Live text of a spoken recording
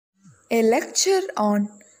A lecture on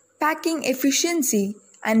packing efficiency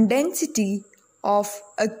and density of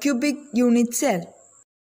a cubic unit cell.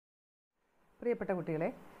 പ്രിയപ്പെട്ട കുട്ടികളെ,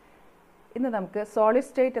 ഇന്ന് നമുക്ക് സോളിഡ്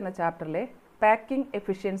സ്റ്റേറ്റ് എന്ന ചാപ്റ്ററിലെ പാക്കിംഗ്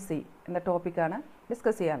എഫിഷ്യൻസി എന്ന ടോപ്പിക്കാണ്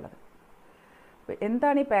ഡിസ്കസ് ചെയ്യാനുള്ളത്. അപ്പോൾ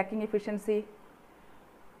എന്താണ് ഈ പാക്കിംഗ് എഫിഷ്യൻസി?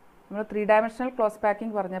 നമ്മൾ 3 ഡയമെൻഷണൽ ക്ലോസ്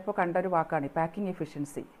പാക്കിംഗ് പറഞ്ഞപ്പോൾ കണ്ടൊരു വാക്കാണ് ഈ പാക്കിംഗ്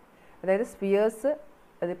എഫിഷ്യൻസി. അതായത് സ്ഫിയേഴ്സ്,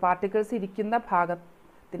 അതായത് പാർട്ടിക്കിൾസ് ഇരിക്കുന്ന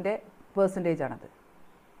ഭാഗത്തിൻ്റെ പെർസെൻറ്റേജ് ആണത്.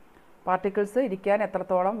 പാർട്ടിക്കിൾസ് ഇരിക്കാൻ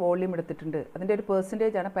എത്രത്തോളം വോള്യൂം എടുത്തിട്ടുണ്ട് അതിൻ്റെ ഒരു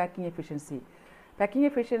പെർസെൻറ്റേജ് ആണ് packing efficiency. Packing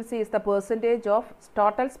efficiency is the percentage of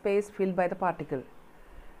total space filled by the particle.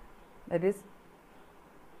 That is,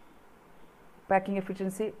 packing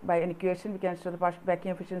efficiency by an equation we can show the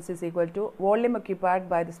packing efficiency is equal to volume occupied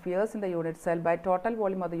by the spheres in the unit cell by total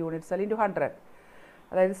volume of the unit cell into 100.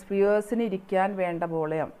 അതായത് സ്ഫിയേഴ്സിന് ഇരിക്കാൻ വേണ്ട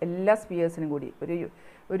volume എല്ലാ സ്ഫിയേഴ്സിനും കൂടി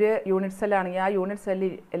ഒരു unit സെല്ലാണെങ്കിൽ ആ unit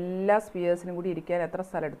സെല്ലിൽ എല്ലാ സ്ഫിയേഴ്സിനും കൂടി ഇരിക്കാൻ എത്ര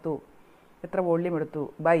സ്ഥലം എടുത്തു, എത്ര വോള്യൂം എടുത്തു,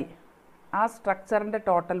 ബൈ ആ സ്ട്രക്ചറിൻ്റെ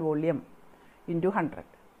ടോട്ടൽ വോള്യൂം ഇൻറ്റു 100.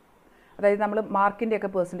 അതായത് നമ്മൾ മാർക്കിൻ്റെയൊക്കെ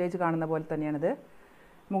പെർസെൻറ്റേജ് കാണുന്ന പോലെ തന്നെയാണിത്.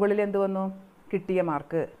 മുകളിൽ എന്ത് വന്നു, കിട്ടിയ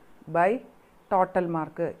mark by total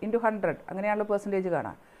mark into 100, അങ്ങനെയാണല്ലോ പെർസെൻറ്റേജ്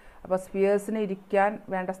കാണാം. അപ്പോൾ സ്ഫിയേഴ്സിന് ഇരിക്കാൻ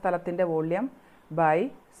വേണ്ട സ്ഥലത്തിൻ്റെ വോള്യൂം ബൈ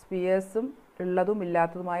സ്ഫിയേഴ്സും ഉള്ളതും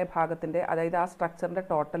ഇല്ലാത്തതുമായ ഭാഗത്തിൻ്റെ, അതായത് ആ സ്ട്രക്ചറിൻ്റെ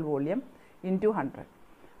ടോട്ടൽ വോള്യൂം ഇൻറ്റു 100.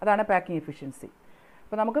 അതാണ് പാക്കിംഗ് എഫിഷ്യൻസി.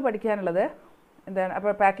 അപ്പോൾ നമുക്ക് പഠിക്കാനുള്ളത് എന്താണ്?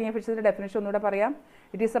 അപ്പോൾ പാക്കിംഗ് എഫിഷ്യൻസിയുടെ ഡെഫിനിഷൻ ഒന്നുകൂടെ പറയാം.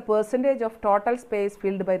 It is A percentage of total space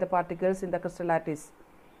filled by the particles in the ക്രിസ്റ്റലാറ്റിസ്.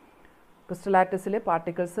 ക്രിസ്റ്റലാറ്റിസിൽ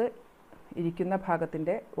particles ഇരിക്കുന്ന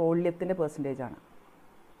ഭാഗത്തിൻ്റെ വോള്യത്തിൻ്റെ പെർസെൻറ്റേജ് ആണ്.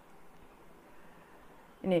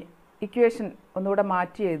 ഇനി ഇക്വേഷൻ ഒന്നുകൂടെ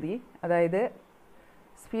മാറ്റി എഴുതി. അതായത്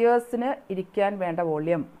സ്ഫിയേഴ്സിന് ഇരിക്കാൻ വേണ്ട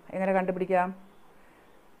വോള്യം എങ്ങനെ കണ്ടുപിടിക്കാം?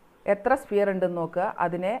 എത്ര സ്ഫിയർ ഉണ്ടെന്ന് നോക്കുക,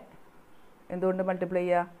 അതിനെ എന്തുകൊണ്ട് മൾട്ടിപ്ലൈ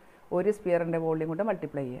ചെയ്യുക? ഒരു സ്ഫിയറിൻ്റെ വോള്യം കൊണ്ട്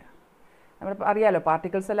മൾട്ടിപ്ലൈ ചെയ്യുക. നമ്മൾ അറിയാമല്ലോ,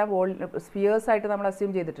 പാർട്ടിക്കിൾസ് എല്ലാം സ്ഫിയേഴ്സായിട്ട് നമ്മൾ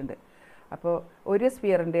അസ്യൂം ചെയ്തിട്ടുണ്ട്. അപ്പോൾ ഒരു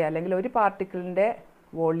സ്ഫിയറിൻ്റെ അല്ലെങ്കിൽ ഒരു പാർട്ടിക്കിളിൻ്റെ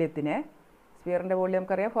വോള്യത്തിന്, സ്ഫിയറിൻ്റെ വോള്യം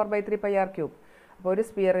നമുക്കറിയാം 4/3πr³. അപ്പോൾ ഒരു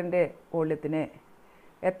സ്ഫിയറിൻ്റെ വോള്യത്തിന്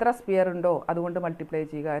എത്ര സ്ഫിയർ ഉണ്ടോ അതുകൊണ്ട് മൾട്ടിപ്ലൈ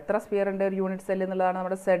ചെയ്യുക. എത്ര സ്ഫിയർ ഉണ്ട് ഒരു യൂണിറ്റ് സെൽ എന്നുള്ളതാണ്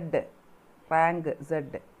നമ്മുടെ സെഡ്, റാങ്ക്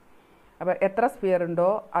സെഡ്. അപ്പോൾ എത്ര സ്ഫിയർ ഉണ്ടോ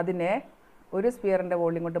അതിനെ ഒരു സ്ഫിയറിൻ്റെ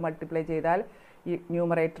വോള്യം കൊണ്ട് മൾട്ടിപ്ലൈ ചെയ്താൽ ഈ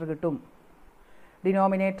ന്യൂമറേറ്റർ കിട്ടും.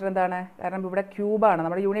 ഡിനോമിനേറ്റർ എന്താണ്? കാരണം ഇവിടെ ക്യൂബാണ്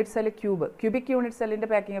നമ്മുടെ യൂണിറ്റ് സെൽ, ക്യൂബിക് യൂണിറ്റ് സെല്ലിൻ്റെ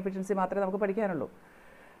പാക്കിംഗ് എഫിഷ്യൻസി മാത്രമേ നമുക്ക് പഠിക്കാനുള്ളൂ.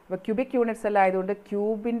 അപ്പോൾ ക്യൂബിക് യൂണിറ്റ് സെൽ ആയതുകൊണ്ട്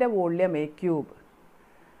ക്യൂബിൻ്റെ volume A cube,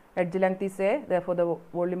 edge length is A, therefore the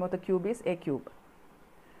volume of the cube is a cube.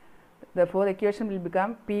 Therefore the equation will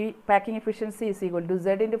become P packing efficiency is equal to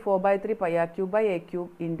Z into 4/3πr³ by a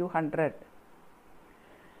cube into 100.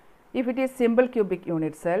 If it is simple cubic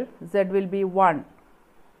unit cell, Z will be 1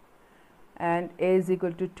 and A is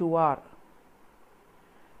equal to 2R.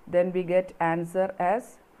 Then we get answer as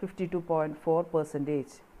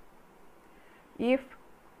 52.4%. If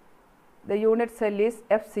the unit cell is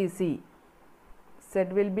FCC, Z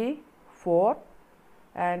will be 4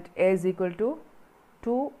 and A is equal to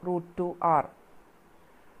 2√2R,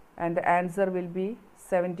 and the answer will be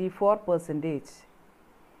 74%.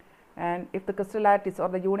 And if the crystal lattice or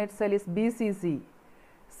the unit cell is BCC,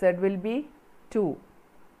 Z will be 2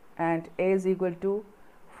 and A is equal to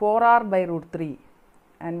 4R/√3,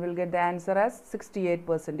 and we'll get the answer as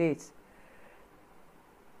 68%.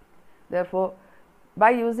 Therefore,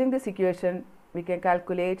 by using this equation we can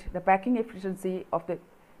calculate the packing efficiency of the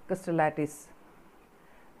crystal lattice.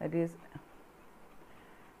 That is,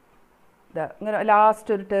 ഇങ്ങനെ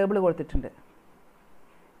last ഒരു table കൊടുത്തിട്ടുണ്ട്.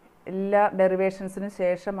 എല്ലാ ഡെറിവേഷൻസിന്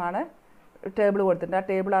ശേഷമാണ് table കൊടുത്തിട്ടുണ്ട്. ആ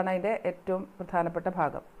ടേബിളാണ് അതിൻ്റെ ഏറ്റവും പ്രധാനപ്പെട്ട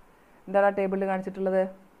ഭാഗം. എന്താണ് ആ ടേബിളിൽ കാണിച്ചിട്ടുള്ളത്?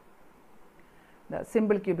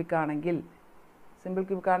 സിമ്പിൾ ക്യൂബിക്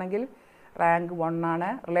ആണെങ്കിൽ റാങ്ക് 1 ആണ്.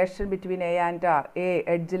 Relation between A and R, A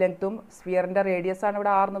edge ലെങ്ത്തും സ്ഫിയറിൻ്റെ റേഡിയസ് ആണ്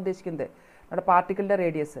ഇവിടെ ആർ എന്ന് ഉദ്ദേശിക്കുന്നത്, നമ്മുടെ പാർട്ടിക്കിളിൻ്റെ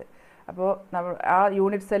റേഡിയസ്. അപ്പോൾ നമ്മൾ ആ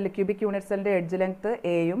യൂണിറ്റ് സെല്ല്, ക്യൂബിക് യൂണിറ്റ് സെല്ലിൻ്റെ എഡ്ജ് ലെങ്ത്ത്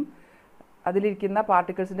എയും അതിലിരിക്കുന്ന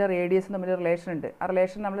പാർട്ടിക്കിൾസിൻ്റെ റേഡിയസും തമ്മിൽ റിലേഷൻ ഉണ്ട്. ആ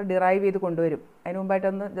റിലേഷൻ നമ്മൾ ഡിറൈവ് ചെയ്ത് കൊണ്ടുവരും. അതിന്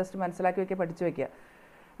മുമ്പായിട്ടൊന്ന് ജസ്റ്റ് മനസ്സിലാക്കി വയ്ക്കുക, പഠിച്ചു വയ്ക്കുക.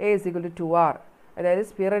 A is equal to 2R, അതായത്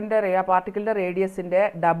സ്ഫിയറിൻ്റെ പാർട്ടിക്കിളിൻ്റെ റേഡിയസിൻ്റെ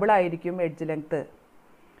ഡബിൾ ആയിരിക്കും എഡ്ജ് ലെങ്ത്ത്.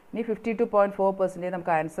 ഇനി 52.4%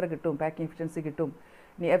 നമുക്ക് ആൻസർ കിട്ടും, പാക്കിംഗ് എഫിഷ്യൻസി കിട്ടും.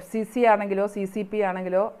 ഇനി FCC ആണെങ്കിലോ CCP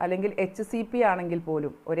ആണെങ്കിലോ അല്ലെങ്കിൽ HCP ആണെങ്കിൽ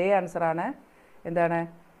പോലും ഒരേ ആൻസറാണ്. എന്താണ്?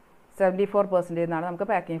 74% എന്നാണ് നമുക്ക്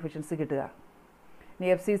പാക്കിംഗ് എഫിഷ്യൻസി കിട്ടുക. ഇനി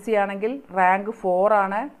FCC ആണെങ്കിൽ റാങ്ക് 4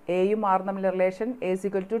 ആണ്. എയും ആറും തമ്മിൽ relation A is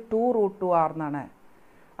equal to 2√2R എന്നാണ്.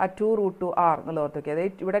 ആ 2√2R എന്നുള്ള ഓർത്ത്.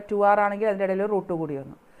 അതായത് ഇവിടെ 2R ആണെങ്കിൽ അതിൻ്റെ ഇടയിൽ √2 കൂടി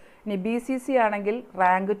വന്നു. ഇനി BCC ആണെങ്കിൽ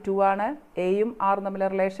റാങ്ക് 2 ആണ്. എയും ആറും തമ്മിൽ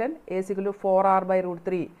relation A is equal to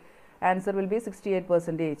 4R/√3. Answer will be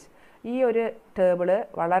 68%. ഈ ഒരു ടേബിള്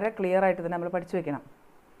വളരെ ക്ലിയർ ആയിട്ട് തന്നെ നമ്മൾ പഠിച്ചു വയ്ക്കണം.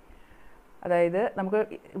 അതായത് നമുക്ക്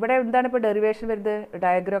ഇവിടെ എന്താണ് ഇപ്പോൾ ഡെറിവേഷൻ വരുന്നത്,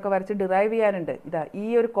 ഡയഗ്രം ഒക്കെ വരച്ച് ഡിറൈവ് ചെയ്യാനുണ്ട്. ഇതാ ഈ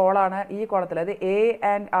ഒരു കോളാണ്, ഈ കോളത്തിൽ അത് എ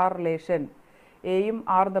ആൻഡ് ആർ റിലേഷൻ, എയും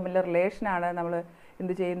ആറും തമ്മിലുള്ള റിലേഷനാണ് നമ്മൾ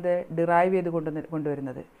എന്ത് ചെയ്യുന്നത്, ഡിറൈവ് ചെയ്ത്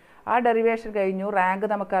കൊണ്ടുവരുന്നത്. ആ ഡെറിവേഷൻ കഴിഞ്ഞു, റാങ്ക്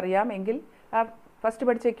നമുക്കറിയാം എങ്കിൽ ആ ഫസ്റ്റ്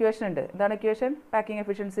പഠിച്ച ഇക്വേഷൻ ഉണ്ട്. എന്താണ് equation? Packing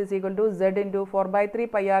efficiency is equal to Z into 4/3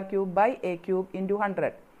 πr³ by A³ into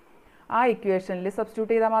 100. ആ ഇക്വേഷനിൽ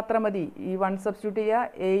സബ്സ്റ്റിറ്റ്യൂട്ട് ചെയ്താൽ മാത്രം മതി. ഈ 1 സബ്സ്റ്റിറ്റ്യൂട്ട്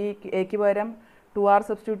ചെയ്യുക, എക്ക് പകരം 2r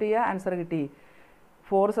സബ്സ്റ്റിറ്റ്യൂട്ട് ചെയ്യുക, ആൻസർ കിട്ടി.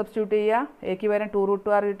 4 സബ്സ്റ്റിറ്റ്യൂട്ട് ചെയ്യുക, എക്ക് പകരം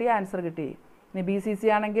 2√2r കിട്ടി, ആൻസർ കിട്ടി. ഇനി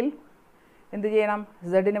BCC ആണെങ്കിൽ എന്ത് ചെയ്യണം?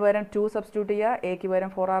 Z പകരം 2 സബ്സ്റ്റിറ്റ്യൂട്ട് ചെയ്യുക, എക്ക്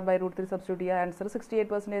പകരം 4r/√3 സബ്സ്റ്റിറ്റ്യൂട്ട് ചെയ്യുക, ആൻസർ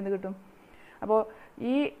 68% എന്ന് കിട്ടും. അപ്പോൾ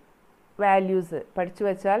ഈ വാല്യൂസ് പഠിച്ചു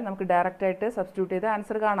വെച്ചാൽ നമുക്ക് ഡയറക്റ്റായിട്ട് സബ്സ്റ്റിറ്റ്യൂട്ട് ചെയ്ത്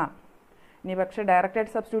ആൻസർ കാണാം. ഇനി പക്ഷേ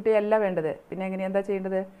ഡയറക്റ്റായിട്ട് സബ്സ്റ്റിറ്റ്യൂട്ട് ചെയ്യല്ല വേണ്ടത്. പിന്നെ എന്താ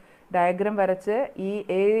ചെയ്യേണ്ടത്? ഡയഗ്രം വരച്ച് ഈ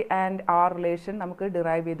എ ആൻഡ് ആർ റിലേഷൻ നമുക്ക്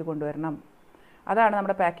ഡിറൈവ് ചെയ്ത് കൊണ്ടുവരണം. അതാണ്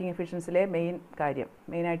നമ്മുടെ പാക്കിംഗ് എഫിഷ്യൻസിയിലെ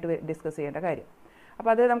മെയിനായിട്ട് ഡിസ്കസ് ചെയ്യേണ്ട കാര്യം.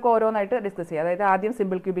 അപ്പോൾ അത് നമുക്ക് ഓരോന്നായിട്ട് ഡിസ്കസ് ചെയ്യാം. അതായത് ആദ്യം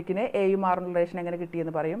സിമ്പിൾ ക്യൂബിക്കിന് എയും ആറും റിലേഷൻ എങ്ങനെ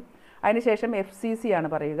കിട്ടിയെന്ന് പറയും. അതിനുശേഷം FCC ആണ്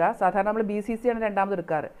പറയുക. സാധാരണ നമ്മൾ BCC ആണ് രണ്ടാമത്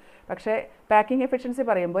എടുക്കാറ്. പക്ഷേ പാക്കിംഗ് എഫിഷ്യൻസി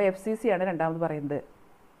പറയുമ്പോൾ FCC ആണ് രണ്ടാമത് പറയുന്നത്.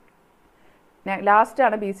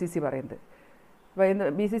 ലാസ്റ്റാണ് BCC പറയുന്നത്. അപ്പോൾ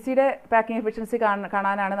BCCയുടെ പാക്കിംഗ് എഫിഷ്യൻസി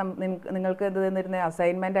കാണാനാണ് നിങ്ങൾക്ക് എന്ത് തന്നിരുന്നത്,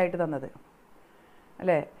 അസൈൻമെൻ്റ് ആയിട്ട് തന്നത്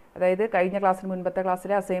അല്ലേ? അതായത് കഴിഞ്ഞ ക്ലാസ്സിന് മുൻപത്തെ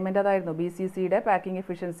ക്ലാസ്സിലെ അസൈൻമെൻ്റ് അതായിരുന്നു, BCCയുടെ പാക്കിംഗ്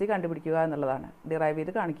എഫിഷ്യൻസി കണ്ടുപിടിക്കുക എന്നുള്ളതാണ്, ഡിറൈവ്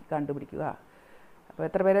ചെയ്ത് കണ്ടുപിടിക്കുക. അപ്പോൾ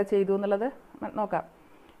എത്ര പേരെ ചെയ്തു എന്നുള്ളത് നോക്കാം.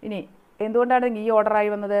 ഇനി എന്തുകൊണ്ടാണ് ഈ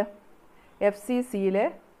ഓർഡറായി വന്നത്? FCCയിൽ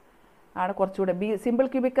ആണ് കുറച്ചുകൂടെ സിമ്പിൾ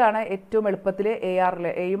ക്യൂബിക്കാണ് ഏറ്റവും എളുപ്പത്തിൽ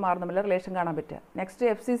എയും ആറും തമ്മിലുള്ള റിലേഷൻ കാണാൻ പറ്റുക. നെക്സ്റ്റ്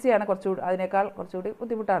FCC ആണ് അതിനേക്കാൾ കുറച്ചുകൂടി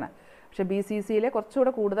ബുദ്ധിമുട്ടാണ്. പക്ഷേ BCCയിൽ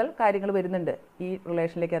കുറച്ചുകൂടെ കൂടുതൽ കാര്യങ്ങൾ വരുന്നുണ്ട് ഈ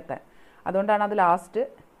റിലേഷനിലേക്ക് എത്താൻ. അതുകൊണ്ടാണ് അത് ലാസ്റ്റ്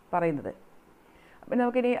പറയുന്നത്. പിന്നെ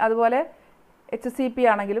നമുക്കിനി അതുപോലെ HCP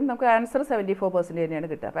ആണെങ്കിലും നമുക്ക് ആൻസർ 74% തന്നെയാണ്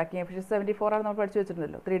കിട്ടുക. പാക്കിംഗ് എഫിഷ്യൻസി 74 ആണ് നമ്മൾ പഠിച്ചു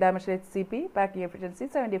വെച്ചിട്ടുണ്ടല്ലോ. 3 ഡയമെൻഷൻ HCP പാക്കിംഗ് എഫിഷ്യൻസി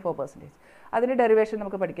 74%. അതിന് ഡെറിവേഷൻ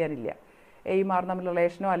നമുക്ക് പഠിക്കാനില്ല. എയും ആറും തമ്മിലുള്ള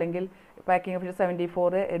റിലേഷനോ അല്ലെങ്കിൽ പാക്കിംഗ് എഫിഷ്യൻസി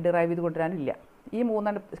 74 ഡിറൈവ് ചെയ്ത് കൊണ്ടുവരാനില്ല. ഈ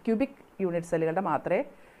 3 ക്യൂബിക് യൂണിറ്റ് സെല്ലുകളുടെ മാത്രമേ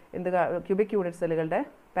ക്യൂബിക് യൂണിറ്റ് സെല്ലുകളുടെ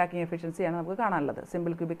പാക്കിംഗ് എഫിഷ്യൻസിയാണ് നമുക്ക് കാണാനുള്ളത്.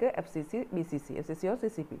 Simple cubic, FCC, BCC, FCC or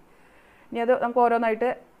CCP. ഇനി അത് നമുക്ക് ഓരോന്നായിട്ട്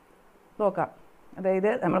നോക്കാം.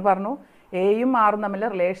 അതായത് നമ്മൾ പറഞ്ഞു എയും ആറും തമ്മിലുള്ള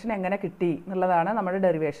റിലേഷൻ എങ്ങനെ കിട്ടി എന്നുള്ളതാണ് നമ്മുടെ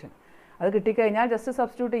ഡെറിവേഷൻ. അത് കിട്ടിക്കഴിഞ്ഞാൽ ജസ്റ്റ്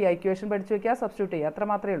സബ്സ്റ്റിറ്റ്യൂട്ട് ചെയ്യുക, ഇക്വേഷൻ പഠിച്ചു വയ്ക്കുക, സബ്സ്റ്റിറ്റ്യൂട്ട് ചെയ്യുക, അത്ര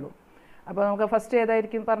മാത്രമേ ഉള്ളൂ. അപ്പോൾ നമുക്ക് ഫസ്റ്റ്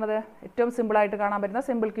ഏതായിരിക്കും പറഞ്ഞത്? ഏറ്റവും സിമ്പിളായിട്ട് കാണാൻ പറ്റുന്ന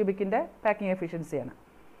സിമ്പിൾ ക്യൂബിക്കിൻ്റെ പാക്കിംഗ് എഫിഷ്യൻസിയാണ്.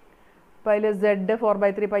 അപ്പോൾ അതിൽ Z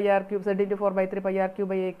 4/3 πr³, Z into 4/3 πr³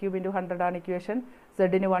 by A³ into 100 ആണ് ഇക്വേഷൻ.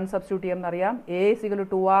 Z-ന് 1 സബ്സ്റ്റിറ്റ്യൂട്ട് ചെയ്യുമെന്നറിയാം. A =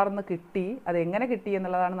 2r എന്ന് കിട്ടി. അത് എങ്ങനെ കിട്ടി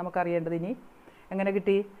എന്നുള്ളതാണ് നമുക്ക് അറിയേണ്ടത്. ഇനി എങ്ങനെ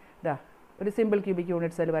കിട്ടി? ഇതാ ഒരു സിമ്പിൾ ക്യൂബിക്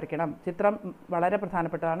യൂണിറ്റ് സെൽ വരയ്ക്കണം. ചിത്രം വളരെ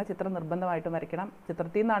പ്രധാനപ്പെട്ടതാണ്. ചിത്രം നിർബന്ധമായിട്ടും വരയ്ക്കണം.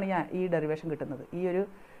 ചിത്രത്തിൽ നിന്നാണ് ഈ ഡെറിവേഷൻ കിട്ടുന്നത്, ഈ ഒരു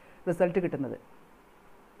റിസൾട്ട് കിട്ടുന്നത്.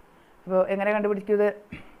 അപ്പോൾ എങ്ങനെ കണ്ടുപിടിക്കുന്നത്?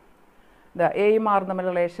 ഇതാ എയും ആറും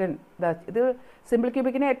തമ്മിലുള്ള റിലേഷൻ. ഇത് സിമ്പിൾ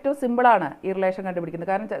ക്യൂബിക്കിന് ഏറ്റവും സിമ്പിളാണ് ഈ റിലേഷൻ കണ്ടുപിടിക്കുന്നത്.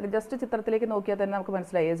 കാരണം ജസ്റ്റ് ചിത്രത്തിലേക്ക് നോക്കിയാൽ തന്നെ നമുക്ക്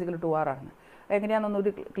മനസ്സിലായി A = 2r ആണെന്ന്.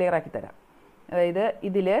 എങ്ങനെയാണെന്നൊന്നൊരു ക്ലിയർ ആക്കി തരാം. അതായത്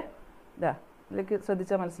ഇതിലേക്ക്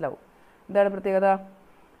ശ്രദ്ധിച്ചാൽ മനസ്സിലാവും. എന്താണ് പ്രത്യേകത?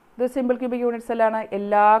 ഇത് സിമ്പിൾ ക്യൂബിക് യൂണിറ്റ് സെല്ലാണ്.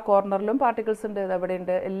 എല്ലാ കോർണറിലും പാർട്ടിക്കിൾസ് ഉണ്ട്. ഇത്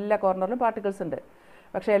എവിടെയുണ്ട്? എല്ലാ കോർണറിലും പാർട്ടിക്കിൾസ് ഉണ്ട്.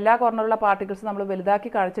 പക്ഷേ എല്ലാ കോർണറിലുള്ള പാർട്ടിക്കിൾസ് നമ്മൾ വലുതാക്കി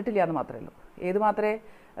കാണിച്ചിട്ടില്ല എന്ന് മാത്രമേ ഉള്ളൂ. ഏത് മാത്രമേ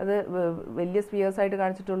അത് വലിയ സ്ഫിയേഴ്സായിട്ട്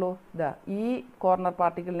കാണിച്ചിട്ടുള്ളൂ? ഈ കോർണർ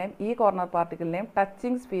പാർട്ടിക്കിളിനെയും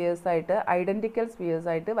ടച്ചിങ് സ്ഫിയേഴ്സായിട്ട്, ഐഡൻറ്റിക്കൽ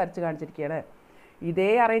സ്ഫിയേഴ്സായിട്ട് വരച്ച് കാണിച്ചിരിക്കുകയാണ്. ഇതേ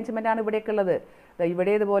അറേഞ്ച്മെൻറ്റാണ് ഇവിടെയൊക്കെ ഉള്ളത്.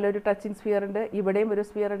 ഇവിടെ ഇതുപോലെ ഒരു ടച്ചിങ് സ്ഫിയർ ഉണ്ട്, ഇവിടെയും ഒരു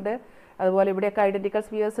സ്ഫിയർ ഉണ്ട്, അതുപോലെ ഇവിടെയൊക്കെ ഐഡൻറ്റിക്കൽ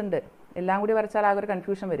സ്ഫിയേഴ്സ് ഉണ്ട്. എല്ലാം കൂടി വരച്ചാൽ ആകെ ഒരു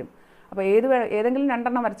കൺഫ്യൂഷൻ വരും. അപ്പോൾ ഏതെങ്കിലും 2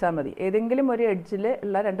 എണ്ണം വരച്ചാൽ മതി. ഏതെങ്കിലും ഒരു എഡ്ജിൽ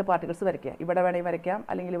ഉള്ള 2 പാർട്ടിക്കിൾസ് വരയ്ക്കുക. ഇവിടെ വേണമെങ്കിൽ വരയ്ക്കാം,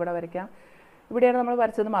 അല്ലെങ്കിൽ ഇവിടെ വരയ്ക്കാം. ഇവിടെയാണ് നമ്മൾ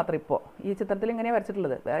വരച്ചത് മാത്രം. ഇപ്പോൾ ഈ ചിത്രത്തിൽ ഇങ്ങനെയാണ്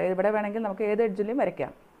വരച്ചിട്ടുള്ളത്. ഇവിടെ വേണമെങ്കിൽ നമുക്ക് ഏത് എഡ്ജിലും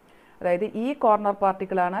വരയ്ക്കാം. അതായത് ഈ കോർണർ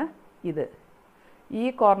പാർട്ടിക്കിളാണ് ഇത്, ഈ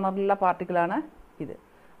കോർണറിലുള്ള പാർട്ടിക്കിളാണ് ഇത്.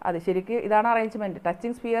 അത് ശരിക്കും ഇതാണ് അറേഞ്ച്മെൻറ്റ്.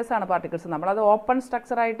 Touching സ്ഫിയേഴ്സാണ് particles. നമ്മളത് ഓപ്പൺ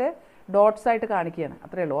സ്ട്രക്ചറായിട്ട് ഡോട്ട്സ് ആയിട്ട് കാണിക്കുകയാണ്,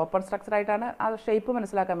 അത്രയേ ഉള്ളൂ. ഓപ്പൺ സ്ട്രക്ചറായിട്ടാണ് ആ ഷേപ്പ്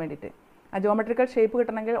മനസ്സിലാക്കാൻ വേണ്ടിയിട്ട്. ആ ജോമെട്രിക്കൽ ഷേപ്പ്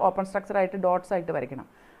കിട്ടണമെങ്കിൽ ഓപ്പൺ സ്ട്രക്ചറായിട്ട് ഡോട്ട്സ് ആയിട്ട് വരയ്ക്കണം.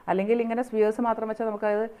 അല്ലെങ്കിൽ ഇങ്ങനെ സ്ഫിയേഴ്സ് മാത്രം വെച്ചാൽ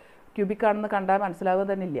നമുക്കത് ക്യൂബിക് ആണെന്ന് കണ്ടാൽ മനസ്സിലാവുക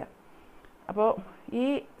തന്നെ ഇല്ല. അപ്പോൾ ഈ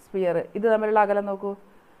സ്ഫിയർ ഇത് തമ്മിലുള്ള അകലം നോക്കൂ.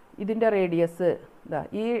 ഇതിൻ്റെ റേഡിയസ്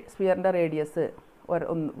ഈ സ്ഫിയറിൻ്റെ റേഡിയസ്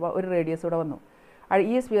ഒരു റേഡിയസ് ഇവിടെ വന്നു.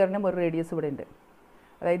 ഈ സ്ഫിയറിനും ഒരു റേഡിയസ് ഇവിടെ ഉണ്ട്.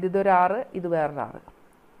 അതായത് ഇതൊരു 6, ഇത് വേറൊരു 6.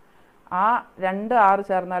 ആ 2 6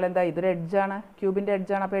 ചേർന്നാൽ എന്താ? ഇതൊരു എഡ്ജാണ്, ക്യൂബിൻ്റെ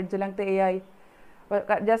എഡ്ജാണ്. അപ്പോൾ എഡ്ജ് ലെങ്ത് A ആയി. അപ്പോൾ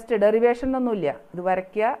ജസ്റ്റ് ഡെറിവേഷൻ ഒന്നുമില്ല, ഇത്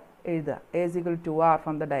വരയ്ക്കുക, എഴുതുക. A = 2r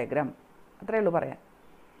from the diagram. അത്രയേ ഉള്ളൂ പറയാൻ.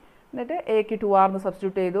 എന്നിട്ട് എക്ക് 2r എന്ന്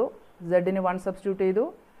സബ്സ്റ്റിറ്റ്യൂട്ട് ചെയ്തു, Z-ന് 1 സബ്സ്റ്റിറ്റ്യൂട്ട് ചെയ്തു.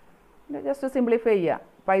 ജസ്റ്റ് സിംപ്ലിഫൈ ചെയ്യുക.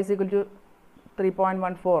 π =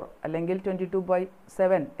 3.14 അല്ലെങ്കിൽ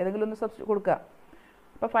 22/7 ഏതെങ്കിലും ഒന്ന് കൊടുക്കുക.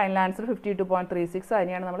 അപ്പോൾ ഫൈനൽ ആൻസർ 52.36.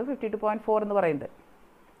 അതിനെയാണ് നമ്മൾ 52.4 എന്ന് പറയുന്നത്.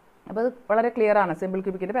 അപ്പോൾ അത് വളരെ ക്ലിയറാണ് സിമ്പിൾ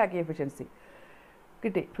ക്യൂബിക്കിൻ്റെ പാക്കിംഗ് എഫിഷ്യൻസി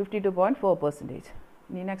കിട്ടി 52.4%.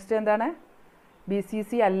 ഇനി നെക്സ്റ്റ് എന്താണ്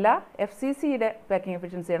BCC അല്ല FCCയുടെ പാക്കിംഗ്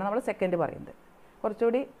എഫിഷ്യൻസിയാണ് നമ്മൾ സെക്കൻഡ് പറയുന്നത്.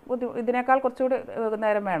 കുറച്ചുകൂടി ഇതിനേക്കാൾ കുറച്ചുകൂടി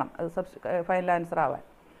നേരം വേണം അത് ഫൈനൽ ആൻസർ ആവാൻ.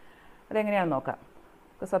 അതെങ്ങനെയാണെന്ന് നോക്കാം.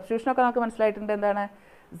 സബ്സ്റ്റിറ്റ്യൂഷനൊക്കെ നമുക്ക് മനസ്സിലായിട്ടുണ്ട്. എന്താണ്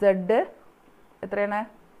Z എത്രയാണ്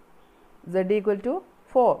Z =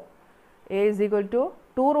 4, A =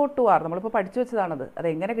 2√2R. നമ്മളിപ്പോൾ പഠിച്ചു വെച്ചതാണത്.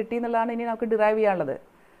 അതെങ്ങനെ കിട്ടി എന്നുള്ളതാണ് ഇനി നമുക്ക് ഡിറൈവ് ചെയ്യാനുള്ളത്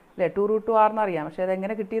അല്ലേ. 2√2R എന്നറിയാം, പക്ഷേ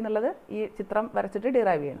അതെങ്ങനെ കിട്ടി എന്നുള്ളത് ഈ ചിത്രം വരച്ചിട്ട്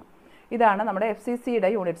ഡിറൈവ് ചെയ്യണം. ഇതാണ് നമ്മുടെ FCCയുടെ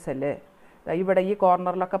യൂണിറ്റ് സെല്ല്. ഇവിടെ ഈ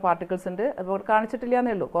കോർണറിലൊക്കെ പാർട്ടിക്കിൾസ് ഉണ്ട്. അപ്പോൾ കാണിച്ചിട്ടില്ല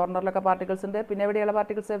എന്നേ ഉള്ളൂ. കോർണറിലൊക്കെ പാർട്ടിക്കിൾസ് ഉണ്ട്. പിന്നെ എവിടെയുള്ള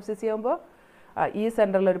പാർട്ടിക്കിൾസ് FCC ആകുമ്പോൾ ഈ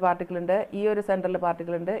സെൻറ്ററിൽ ഒരു പാർട്ടിക്കിൾ ഉണ്ട്, ഈ ഒരു സെൻറ്ററിൽ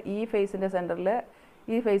പാർട്ടിക്കിൾ ഉണ്ട്, ഈ ഫേസിൻ്റെ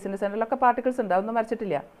സെൻറ്ററിലൊക്കെ പാർട്ടിക്കിൾസ് ഉണ്ട്. അതൊന്നും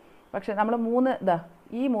വരച്ചിട്ടില്ല. പക്ഷേ നമ്മൾ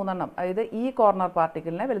ഈ മൂന്നെണ്ണം, അതായത് ഈ കോർണർ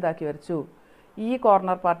പാർട്ടിക്കിളിനെ വലുതാക്കി വരച്ചു, ഈ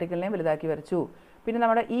കോർണർ പാർട്ടിക്കിളിനെ വലുതാക്കി വരച്ചു. പിന്നെ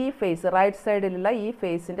നമ്മുടെ ഈ ഫേസ് റൈറ്റ് സൈഡിലുള്ള ഈ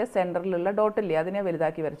ഫേസിൻ്റെ സെൻറ്ററിലുള്ള ഡോട്ടില്ലേ അതിനെ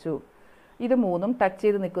വലുതാക്കി വരച്ചു. ഇത് മൂന്നും ടച്ച്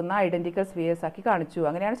ചെയ്ത് നിൽക്കുന്ന ഐഡൻറ്റിക്കൽ സ്ഫിയേഴ്സ് ആക്കി കാണിച്ചു.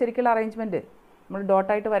 അങ്ങനെയാണ് ശരിക്കുള്ള അറേഞ്ച്മെൻറ്റ്. നമ്മൾ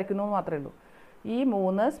ഡോട്ടായിട്ട് വരയ്ക്കുന്നു എന്ന് മാത്രമേ ഉള്ളൂ. ഈ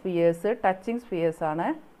 3 സ്ഫിയേഴ്സ് ടച്ചിങ് സ്ഫിയേഴ്സാണ്.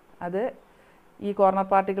 അത് ഈ കോർണർ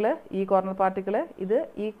പാർട്ടിക്കിൾ, ഇത്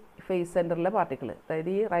ഈ ഫേസ് സെൻറ്ററിലെ പാർട്ടിക്കിൾ, അതായത്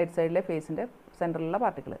ഈ റൈറ്റ് സൈഡിലെ ഫേസിൻ്റെ സെൻറ്ററിലുള്ള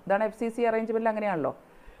പാർട്ടിക്കിൾ. ഇതാണ് FCC അറേഞ്ച്മെൻറ്റിൽ അങ്ങനെയാണല്ലോ.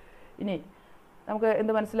 ഇനി നമുക്ക്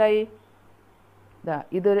എന്ത് മനസ്സിലായി?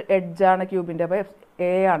 ഇതൊരു എഡ്ജാണ് ക്യൂബിൻ്റെ. അപ്പോൾ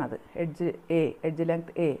A ആണത്, എഡ്ജ്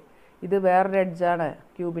ലെങ്ത് A. ഇത് വേറൊരു എഡ്ജാണ്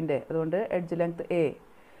ക്യൂബിൻ്റെ, അതുകൊണ്ട് എഡ്ജ് ലെങ്ത് A.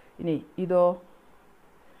 ഇനി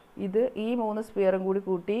ഇത് ഈ 3 സ്ഫിയറും കൂടി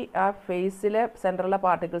കൂട്ടി ആ ഫേസിലെ സെൻറ്ററിലെ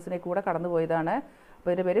പാർട്ടിക്കിൾസിനെ കൂടെ കടന്നു പോയതാണ്.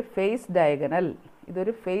 അപ്പോൾ ഇതിൻ്റെ പേര് ഫേസ് ഡയഗണൽ.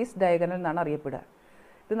 ഇതൊരു ഫേസ് ഡയഗണൽ എന്നാണ് അറിയപ്പെടുക.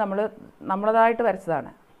 ഇത് നമ്മളതായിട്ട്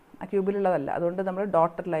വരച്ചതാണ്, ആ ക്യൂബിലുള്ളതല്ല. അതുകൊണ്ട് നമ്മൾ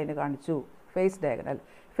ഡോട്ടഡ് ലൈന് കാണിച്ചു. ഫേസ്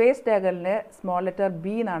ഡയഗണലിന് സ്മോൾ ലെറ്റർ B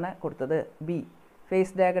എന്നാണ് കൊടുത്തത്. B.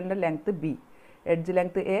 Face ഡയഗണലിൻ്റെ length B, edge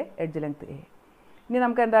length A. ഇനി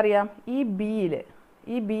നമുക്ക് എന്താ അറിയാം? ഈ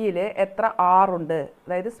ബിയിൽ എത്ര R ഉണ്ട്,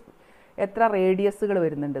 അതായത് എത്ര റേഡിയസുകൾ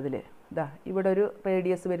വരുന്നുണ്ട് ഇതിൽ. ഇവിടെ ഒരു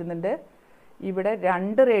റേഡിയസ് വരുന്നുണ്ട്, ഇവിടെ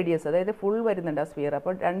 2 റേഡിയസ്, അതായത് ഫുൾ വരുന്നുണ്ട് ആ സ്ഫിയർ.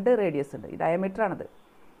 അപ്പോൾ 2 റേഡിയസ് ഉണ്ട്. ഈ ഡയമീറ്ററാണത്.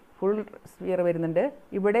 ഫുൾ സ്ഫിയർ വരുന്നുണ്ട്.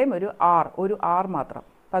 ഇവിടെയും ഒരു R മാത്രം,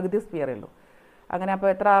 പകുതി സ്ഫിയറേ ഉള്ളൂ. അങ്ങനെ അപ്പോൾ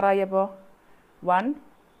എത്ര R ആയി? അപ്പോൾ 1,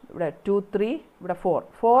 ഇവിടെ 2, 3, ഇവിടെ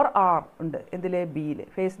 4 R ഉണ്ട്. എന്തിലെ? ബിയിൽ.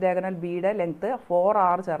 ഫേസ് ഡയഗണൽ Bയുടെ ലെങ്ത്ത് 4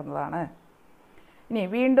 R ചേർന്നതാണ്. ഇനി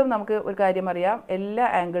വീണ്ടും നമുക്ക് ഒരു കാര്യം അറിയാം. എല്ലാ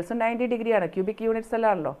ആംഗിൾസും 90 ഡിഗ്രിയാണ്. Cubic units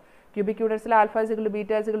എല്ലാണല്ലോ. Cubic യൂണിറ്റ്സിൽ alpha =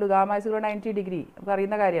 beta = gamma = 90 degree നമുക്ക്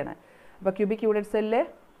അറിയുന്ന കാര്യമാണ്. അപ്പോൾ ക്യൂബിക് യൂണിറ്റ് സെല്ല്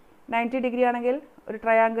 90 ഡിഗ്രി ആണെങ്കിൽ ഒരു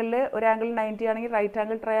ട്രയാങ്കിളിൽ ഒരു ആംഗിൾ 90 ആണെങ്കിൽ right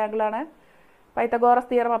angle ട്രയാങ്കിളാണ്. Pythagoras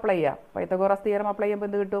theorem apply ചെയ്യാം. പൈത്തഗോറസ് തിയറം അപ്ലൈ ചെയ്യുമ്പോൾ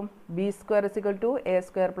എന്ത് കിട്ടും? B² =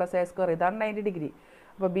 A² + A². ഇതാണ് 90 ഡിഗ്രി.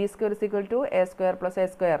 അപ്പോൾ B² = A²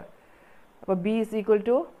 + A². അപ്പോൾ B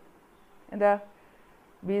എന്താ?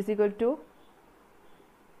 B =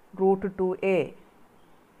 √2A.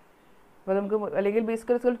 അപ്പോൾ നമുക്ക് അല്ലെങ്കിൽ B²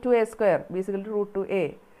 = 2A². B √2A.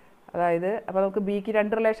 അതായത് അപ്പോൾ നമുക്ക് ബിക്ക്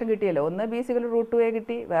 2 റിലേഷൻ കിട്ടിയല്ലോ. ഒന്ന് B √2A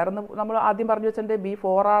കിട്ടി, വേറൊന്ന് നമ്മൾ ആദ്യം പറഞ്ഞു വെച്ചിട്ടുണ്ട് B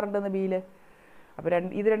 4R ഉണ്ടെന്ന് ബിയിൽ. അപ്പോൾ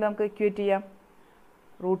ഇത് രണ്ടും നമുക്ക് ഇക്വേറ്റ് ചെയ്യാം.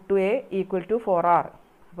 √2A = 4R.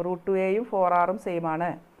 അപ്പോൾ √2Aയും 4Rഉം സെയിം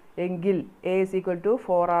ആണ് എങ്കിൽ A =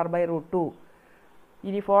 4R/√2.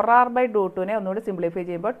 ഇനി 4R/√2നെ ഒന്നുകൂടി സിംപ്ലിഫൈ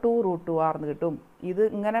ചെയ്യുമ്പോൾ 2√2R എന്ന് കിട്ടും. ഇത്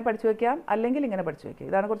ഇങ്ങനെ പഠിച്ചു വയ്ക്കാം, അല്ലെങ്കിൽ ഇങ്ങനെ പഠിച്ചു വയ്ക്കാം.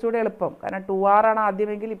 ഇതാണ് കുറച്ചുകൂടി എളുപ്പം. കാരണം 2R ആണ്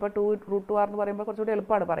ആദ്യമെങ്കിൽ ഇപ്പോൾ 2√2R എന്ന് പറയുമ്പോൾ കുറച്ചുകൂടി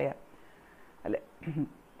എളുപ്പമാണ് പറയാൻ അല്ലേ.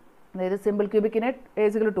 അതായത് simple ക്യൂബിക്കിന് A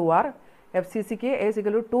 = 2R, FCCക്ക് A =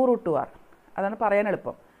 2√2R. അതാണ് പറയാൻ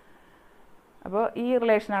എളുപ്പം. അപ്പോൾ ഈ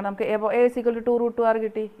റിലേഷനാണ് നമുക്ക്. A = 2√2R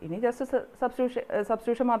കിട്ടി. ഇനി ജസ്റ്റ്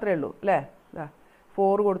സബ്സ്റ്റിറ്റ്യൂഷൻ മാത്രമേ ഉള്ളൂ അല്ലേ.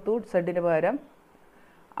 4 കൊടുത്തു സെഡിന് പകരം,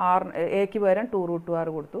 Aക്ക് പകരം 2√2R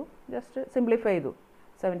കൊടുത്തു. ജസ്റ്റ് സിംപ്ലിഫൈ ചെയ്തു,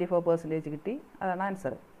 74% കിട്ടി. അതാണ്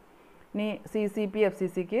ആൻസർ. ഇനി CCP,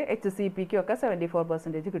 FCCക്ക്, HCPക്കും ഒക്കെ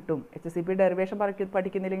 74% കിട്ടും. HCP ഡെറിവേഷൻ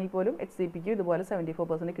പഠിക്കുന്നില്ലെങ്കിൽ പോലും HCPക്കും ഇതുപോലെ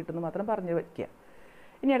 74% കിട്ടുമെന്ന് മാത്രം പറഞ്ഞു വയ്ക്കുക.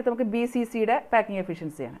 ഇനി അടുത്ത് നമുക്ക് BCCയുടെ പാക്കിംഗ്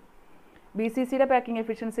എഫിഷ്യൻസിയാണ്. BCCയുടെ പാക്കിംഗ്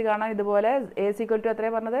എഫിഷ്യൻസി കാണാൻ ഇതുപോലെ A =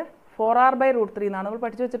 എത്രയാണ് പറഞ്ഞത്? 4R/√3 എന്നാണ് നമ്മൾ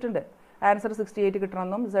പഠിച്ചു വെച്ചിട്ടുണ്ട്. ആൻസർ 68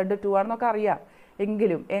 കിട്ടണമെന്നും Z 2 ആണെന്നൊക്കെ അറിയാം.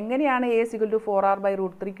 എങ്കിലും എങ്ങനെയാണ് A =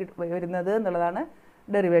 4R/√3 വരുന്നത് എന്നുള്ളതാണ്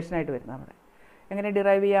ഡെറിവേഷനായിട്ട് വരുന്നത്. നമ്മുടെ എങ്ങനെ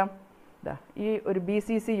ഡിറൈവ് ചെയ്യാം? ഈ ഒരു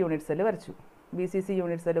BCC യൂണിറ്റ് സെല്ല് വരച്ചു. BCC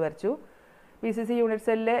യൂണിറ്റ്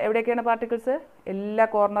സെല്ലിൽ എവിടെയൊക്കെയാണ് പാർട്ടിക്കിൾസ്? എല്ലാ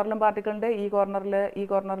കോർണറിലും പാർട്ടിക്കിൾ ഉണ്ട്. ഈ കോർണറിൽ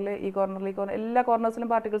എല്ലാ കോർണേഴ്സിലും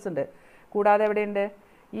പാർട്ടിക്കിൾസ് ഉണ്ട്. കൂടാതെ എവിടെയുണ്ട്?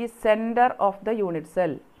 ഈ centre of the unit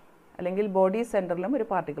cell അല്ലെങ്കിൽ ബോഡി സെൻറ്ററിലും ഒരു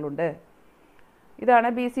പാർട്ടിക്കിൾ ഉണ്ട്. ഇതാണ്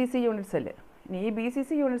BCC യൂണിറ്റ് സെല്ല്. ഇനി ഈ BCC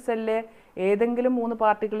യൂണിറ്റ് സെല്ലിൽ ഏതെങ്കിലും 3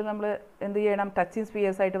 പാർട്ടിക്കിൾ നമ്മൾ എന്ത് ചെയ്യണം? ടച്ചിങ്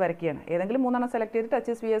സ്ഫിയേഴ്സ് ആയിട്ട് വരയ്ക്കുകയാണ്. ഏതെങ്കിലും 3 സെലക്ട് ചെയ്ത്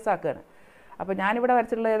ടച്ചിങ് സ്ഫിയേഴ്സ് ആക്കുകയാണ്. അപ്പോൾ ഞാനിവിടെ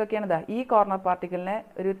വരച്ചിട്ടുള്ളത് ഏതൊക്കെയാണ്? ഈ കോർണർ പാർട്ടിക്കിളിനെ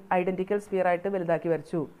ഒരു ഐഡൻറ്റിക്കൽ സ്ഫിയർ ആയിട്ട് വലുതാക്കി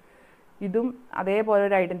വരച്ചു. ഇതും അതേപോലെ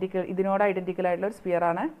ഒരു ഐഡൻറ്റിക്കൽ, ഇതിനോട് ഐഡൻറ്റിക്കൽ ആയിട്ടുള്ള ഒരു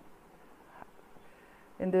സ്ഫിയറാണ്.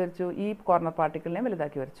 എന്ത് വരച്ചു? ഈ കോർണർ പാർട്ടിക്കിളിനെയും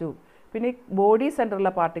വലുതാക്കി വരച്ചു. പിന്നെ ബോഡി സെൻറ്ററുള്ള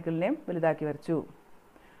പാർട്ടിക്കിളിനെയും വലുതാക്കി വരച്ചു.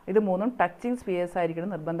 ഇത് മൂന്നും ടച്ചിങ് സ്ഫിയേഴ്സ് ആയിരിക്കണം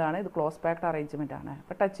നിർബന്ധമാണ്. ഇത് ക്ലോസ് പാക്ഡ് അറേഞ്ച്മെൻ്റ് ആണ്.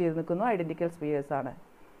 അപ്പോൾ ടച്ച് ചെയ്ത് നിൽക്കുന്നു, ഐഡൻറ്റിക്കൽ സ്ഫിയേഴ്സ് ആണ്.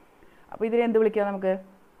 അപ്പോൾ ഇതിനെ എന്ത് വിളിക്കാം നമുക്ക്?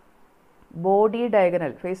 Body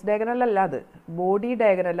diagonal. ഫേസ് ഡയഗണൽ അല്ല, അത് ബോഡി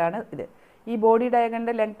ഡയഗണലാണ് ഇത്. ഈ ബോഡി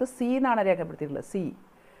ഡയഗണലിൻ്റെ ലെങ്ത്ത് സി എന്നാണ് രേഖപ്പെടുത്തിയിട്ടുള്ളത്. സി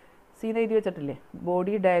എന്ന് എഴുതി വെച്ചിട്ടില്ലേ?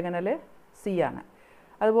 ബോഡി ഡയഗണൽ സി ആണ്.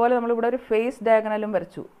 അതുപോലെ നമ്മളിവിടെ ഒരു ഫേസ് ഡയഗണലും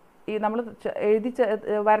വരച്ചു. ഈ നമ്മൾ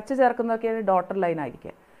വരച്ച് ചേർക്കുന്നതൊക്കെയാണ് ഡോട്ടർ ലൈൻ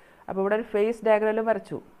ആയിരിക്കുക. അപ്പോൾ ഇവിടെ ഒരു ഫേസ് ഡയഗണലും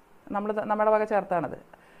വരച്ചു. നമ്മുടെ വക ചേർത്താണത്.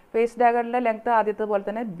 ഫേസ് ഡയഗണലിൻ്റെ ലെങ്ത്ത് ആദ്യത്തെ പോലെ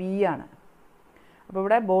തന്നെ ബി ആണ്. അപ്പോൾ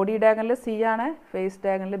ഇവിടെ ബോഡി ഡയഗണൽ സി ആണ്, ഫേസ്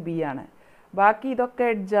ഡയഗണൽ ബി ആണ്. ബാക്കി ഇതൊക്കെ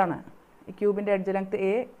എഡ്ജാണ്. ഈ ക്യൂബിൻ്റെ edge length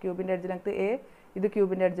A, ക്യൂബിൻ്റെ edge length A, ഇത്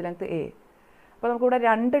ക്യൂബിൻ്റെ എഡ്ജ് ലെങ്ത്ത് എ. അപ്പോൾ നമുക്കിവിടെ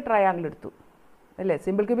 2 ട്രയാങ്കിൾ എടുത്തു അല്ലേ?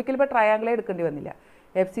 സിമ്പിൾ ക്യൂബിക്കിൽ ഇപ്പോൾ ട്രയാങ്കിളേ എടുക്കേണ്ടി വന്നില്ല.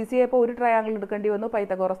 FCC ഇപ്പോൾ ഒരു ട്രയാങ്കിൾ എടുക്കേണ്ടി വന്നു,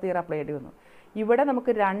 പൈത്തഗോറസ് തിയറം അപ്ലൈ ചെയ്യേണ്ടി വന്നു. ഇവിടെ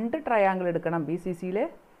നമുക്ക് 2 ട്രയാങ്കിൾ എടുക്കണം. BCCയിൽ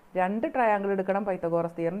 2 ട്രയാങ്കിൾ എടുക്കണം,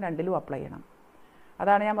 പൈത്തഗോറസ് തിയറം രണ്ടിലും അപ്ലൈ ചെയ്യണം.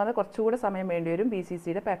 അതാണ് ഞാൻ പറഞ്ഞത്, കുറച്ചുകൂടെ സമയം വേണ്ടി വരും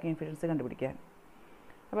BCCയുടെ പാക്കിംഗ് എഫിഷ്യൻസി കണ്ടുപിടിക്കാൻ.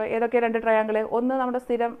 അപ്പോൾ ഏതൊക്കെ 2 ട്രയാങ്കിൾ? ഒന്ന് നമ്മുടെ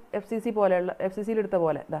സ്ഥിരം FCC പോലെയുള്ള, FCCയിൽ എടുത്ത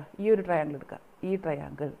പോലെ ഇതാ ഈ ഒരു ട്രയാങ്കിൾ എടുക്കുക. ഈ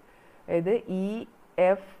ട്രയാങ്കിൾ ഇത്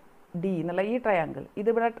EFD എന്നുള്ള ഈ ട്രയാങ്കിൾ,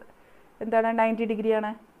 ഇതിവിടെ എന്താണ് 90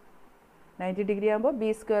 ഡിഗ്രിയാണ്. 90 ഡിഗ്രി ആകുമ്പോൾ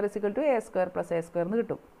B² = A² + A² എന്ന്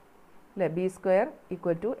കിട്ടും അല്ലേ? B² = A²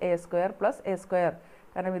 + A²,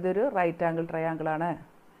 കാരണം ഇതൊരു റൈറ്റ് ആംഗിൾ ട്രയാങ്കിളാണ്.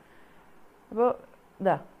 അപ്പോൾ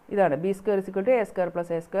ഇതാണ് B² = A²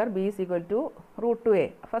 + A², B = √2a.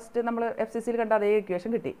 First നമ്മൾ FCCയിൽ കണ്ട അതേ ഇക്വേഷൻ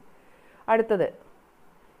കിട്ടി. അടുത്തത്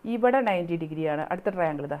ഇവിടെ 90 ഡിഗ്രിയാണ്. അടുത്ത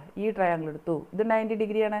ട്രയാങ്കിൾ ഈ ട്രയാങ്കിൾ എടുത്തു, ഇത് 90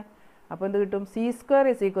 ഡിഗ്രിയാണ്. അപ്പോൾ എന്ത് കിട്ടും? C² =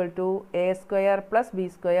 A² +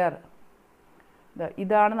 B².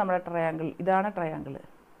 ഇതാണ് നമ്മുടെ ട്രയാങ്കിൾ, ഇതാണ് ട്രയാങ്കിൾ.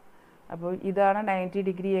 അപ്പോൾ ഇതാണ് 90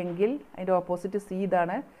 ഡിഗ്രി എങ്കിൽ അതിൻ്റെ ഓപ്പോസിറ്റ് C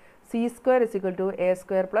ഇതാണ്. C² = A²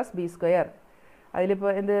 + B². അതിലിപ്പോൾ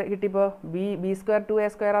എന്ത് കിട്ടിയപ്പോൾ B²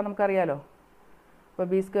 2a² നമുക്കറിയാലോ. അപ്പോൾ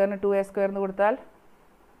B²ന് 2a² എന്ന് കൊടുത്താൽ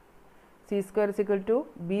C² =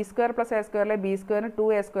 B² + A²ലെ B²ന്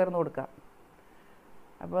 2a² എന്ന് കൊടുക്കാം.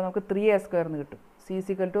 അപ്പോൾ നമുക്ക് 3a² എന്ന് കിട്ടും. C =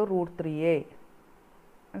 √3a.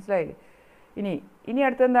 മനസ്സിലായില്ലേ? ഇനി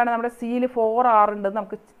അടുത്ത് എന്താണ്? നമ്മുടെ Cയിൽ 4R ഉണ്ടെന്ന്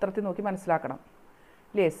നമുക്ക് ചിത്രത്തിൽ നോക്കി മനസ്സിലാക്കണം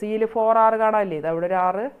ഇല്ലേ? Cയിൽ 4R കാണാമല്ലേ? ഇത് അവിടെ ഒരു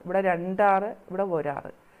 6, ഇവിടെ 2R, ഇവിടെ 1R,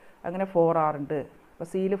 അങ്ങനെ 4R ഉണ്ട്. അപ്പോൾ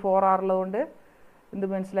Cയിൽ 4R ഉള്ളതുകൊണ്ട് എന്ത്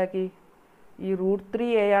മനസ്സിലാക്കി? ഈ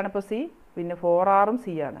 √3a ആണ് ഇപ്പോൾ C, പിന്നെ 4Rഉം C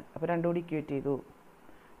ആണ്. അപ്പോൾ രണ്ടും കൂടി ഇക്വേറ്റ് ചെയ്തു.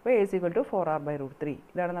 അപ്പോൾ A = 4R/√3.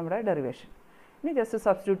 ഇതാണ് നമ്മുടെ ഡെറിവേഷൻ. ഇനി ജസ്റ്റ്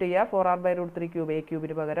സബ്സ്റ്റിറ്റ്യൂട്ട് ചെയ്യുക. 4R/√3³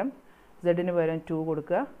 A³ പകരം Z-ന് പകരം 2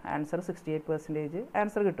 കൊടുക്കുക. ആൻസർ 68%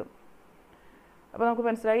 ആൻസർ കിട്ടും. അപ്പോൾ നമുക്ക്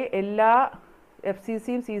മനസ്സിലായി എല്ലാ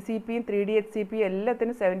FCCയും CCPയും 3D HCP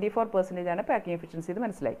എല്ലാത്തിനും 74% ആണ് പാക്കിംഗ് എഫിഷ്യൻസി. ഇത്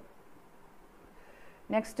മനസ്സിലായി.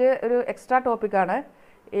 നെക്സ്റ്റ് ഒരു എക്സ്ട്രാ ടോപ്പിക്കാണ്.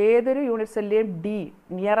 ഏതൊരു unit സെല്ലിലെയും D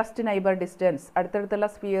nearest neighbour distance, അടുത്തടുത്തുള്ള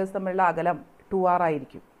spheres തമ്മിലുള്ള അകലം 2R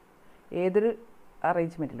ആയിരിക്കും ഏതൊരു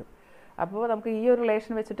അറേഞ്ച്മെൻറ്റിലും. അപ്പോൾ നമുക്ക് ഈ ഒരു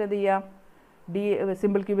റിലേഷൻ വെച്ചിട്ട് എന്ത് ചെയ്യാം? D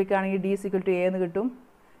സിമ്പിൾ ക്യൂബിക് ആണെങ്കിൽ D = A എന്ന് കിട്ടും.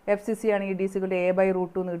 FCC ആണെങ്കിൽ D =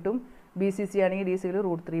 A/√2 എന്ന് കിട്ടും. BCC ആണെങ്കിൽ D =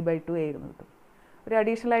 √3/2a എന്ന് കിട്ടും. ഒരു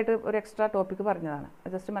അഡീഷണൽ ആയിട്ട് ഒരു എക്സ്ട്രാ ടോപ്പിക്ക് പറഞ്ഞതാണ്.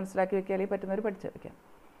 ജസ്റ്റ് മനസ്സിലാക്കി വെക്കുക, അല്ലെങ്കിൽ പറ്റുന്നവർ പഠിച്ച് വയ്ക്കാം.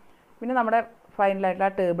 പിന്നെ നമ്മുടെ ഫൈനലായിട്ടുള്ള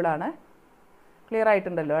ആ ടേബിളാണ്. ക്ലിയർ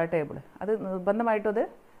ആയിട്ടുണ്ടല്ലോ ആ ടേബിൾ? അത് നിർബന്ധമായിട്ടും അത്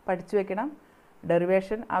പഠിച്ചു വെക്കണം.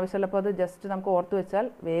 ഡെറിവേഷൻ ആവശ്യമുള്ളപ്പോൾ അത് ജസ്റ്റ് നമുക്ക് ഓർത്ത് വെച്ചാൽ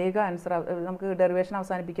വേഗം ആൻസർ നമുക്ക് ഡെറിവേഷൻ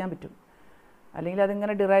അവസാനിപ്പിക്കാൻ പറ്റും. അല്ലെങ്കിൽ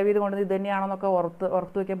അതിങ്ങനെ ഡിറൈവ് ചെയ്ത് കൊണ്ട് ഇത് തന്നെയാണെന്നൊക്കെ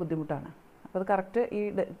ഓർത്ത് വയ്ക്കാൻ ബുദ്ധിമുട്ടാണ്. അപ്പോൾ അത് കറക്റ്റ് ഈ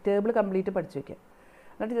ടേബിൾ കംപ്ലീറ്റ് പഠിച്ചു വയ്ക്കുക.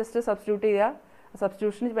 എന്നിട്ട് ജസ്റ്റ് സബ്സ്റ്റിറ്റ്യൂട്ട് ചെയ്യുക.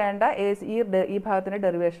 സബ്സ്റ്റിറ്റ്യൂഷന് വേണ്ട ഈ ഭാഗത്തിൻ്റെ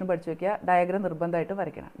ഡെറിവേഷൻ പഠിച്ചു വയ്ക്കുക. ഡയഗ്രം നിർബന്ധമായിട്ടും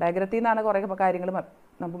വരയ്ക്കണം. ഡയഗ്രത്തിൽ നിന്നാണ് കുറേ കാര്യങ്ങൾ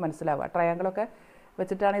നമുക്ക് മനസ്സിലാവുക. ട്രയാങ്കിളൊക്കെ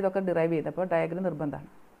വെച്ചിട്ടാണ് ഇതൊക്കെ ഡിറൈവ് ചെയ്യുന്നത്. അപ്പോൾ ഡയഗ്രം നിർബന്ധമാണ്.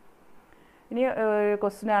 ഇനി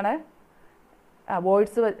ക്വസ്റ്റ്യനാണ്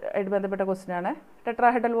വോയിഡ്സ് ആയിട്ട് ബന്ധപ്പെട്ട ക്വസ്റ്റ്യനാണ്.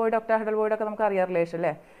 ടെട്രാഹെഡൽ വോയിഡ്, ഒക്ടാഹെഡൽ വോയിഡൊക്കെ നമുക്ക് അറിയാം റിലേഷൻ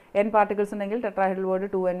അല്ലേ? n പാർട്ടിക്കിൾസ് ഉണ്ടെങ്കിൽ ടെട്രാഹെഡൽ വോയിഡ്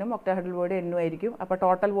 2n ഉം ഒക്ടാഹെഡൽ വോയിഡ് n ഉം ആയിരിക്കും. അപ്പോൾ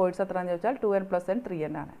ടോട്ടൽ വോയിഡ്സ് എത്രയാണെന്ന് ചോദിച്ചാൽ 2n + n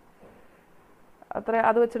 3n ആണ്.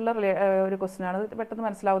 അത് വെച്ചുള്ള ഒരു ക്വസ്റ്റ്യനാണ്. പെട്ടെന്ന്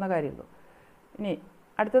മനസ്സിലാവുന്ന കാര്യമുള്ളൂ. ഇനി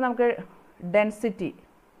അടുത്ത് നമുക്ക്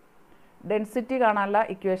ഡെൻസിറ്റി കാണാനുള്ള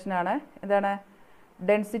ഇക്വേഷനാണ്. എന്താണ്?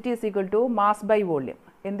 ഡെൻസിറ്റി = മാസ്/വോള്യം.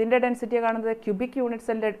 എന്തിൻ്റെ ഡെൻസിറ്റിയാണ് കാണുന്നത്? ക്യൂബിക് യൂണിറ്റ്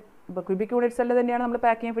സെല്ലിൻ്റെ. ഇപ്പോൾ ക്യൂബിക് യൂണിറ്റ് സെല്ല് തന്നെയാണ് നമ്മൾ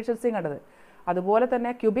പാക്കിംഗ് എഫിഷ്യൻസിയും കണ്ടത്. അതുപോലെ തന്നെ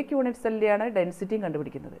ക്യൂബിക് യൂണിറ്റ് സെല്ലിൻ്റെയാണ് ഡെൻസിറ്റിയും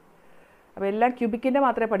കണ്ടുപിടിക്കുന്നത്. അപ്പോൾ എല്ലാം ക്യൂബിക്കിൻ്റെ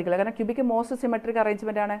മാത്രമേ പഠിക്കില്ല. കാരണം ക്യൂബിക്ക് മോസ്റ്റ് സിമെട്രിക്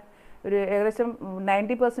അറേഞ്ച്മെൻ്റ് ആണ്. ഒരു ഏകദേശം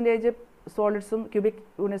 90% സോളിഡ്സും ക്യൂബിക്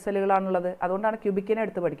യൂണിറ്റ് സെല്ലുകളാണുള്ളത്. അതുകൊണ്ടാണ് ക്യൂബിക്കിനെ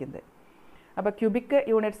എടുത്ത് പഠിക്കുന്നത്. അപ്പോൾ ക്യൂബിക്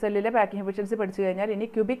യൂണിറ്റ് സെല്ലിലെ പാക്കിംഗ് എഫിഷ്യൻസി പഠിച്ചു കഴിഞ്ഞാൽ ഇനി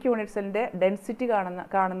ക്യൂബിക് യൂണിറ്റ് സെല്ലിൻ്റെ ഡെൻസിറ്റി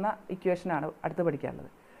കാണുന്ന ഇക്വേഷനാണ് അടുത്ത് പഠിക്കാനുള്ളത്.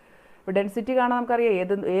 അപ്പോൾ ഡെൻസിറ്റി കാണാൻ നമുക്കറിയാം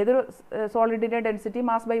ഏതൊരു സോളിഡിൻ്റെ ഡെൻസിറ്റി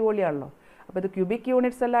മാസ്/വോള്യം ആണല്ലോ. അപ്പോൾ ഇത് ക്യൂബിക്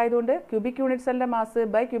യൂണിറ്റ് സെൽ ആയതുകൊണ്ട് ക്യൂബിക് യൂണിറ്റ് സെല്ലിൻ്റെ മാസ്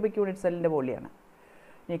ബൈ ക്യൂബിക് യൂണിറ്റ് സെല്ലിൻ്റെ വോളിയാണ്.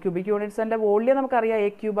 ഇനി ക്യൂബിക് യൂണിറ്റ് സെല്ലിൻ്റെ വോളിയം നമുക്കറിയാം എ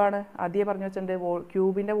ക്യൂബാണ്. ആദ്യം പറഞ്ഞു വെച്ചിട്ടുണ്ട്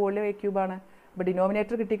ക്യൂബിൻ്റെ വോളിയം എ ക്യൂബാണ്. അപ്പോൾ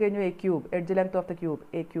denominator കിട്ടിക്കഴിഞ്ഞു A cube, edge length of the cube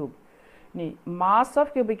A cube. ഇനി mass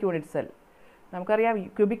of cubic unit cell നമുക്കറിയാം.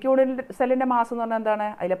 ക്യൂബിക് യൂണിറ്റ് സെല്ലിൻ്റെ മാസ് എന്ന് പറഞ്ഞാൽ എന്താണ്?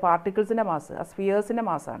 അതിലെ പാർട്ടിക്കിൾസിൻ്റെ മാസ്, ആ സ്ഫിയേഴ്സിൻ്റെ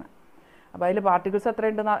മാസാണ്. അപ്പോൾ അതിൽ പാർട്ടിക്കിൾസ് എത്ര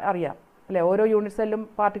ഉണ്ടെന്ന് അറിയാം അല്ലേ? ഓരോ യൂണിറ്റ് സെല്ലും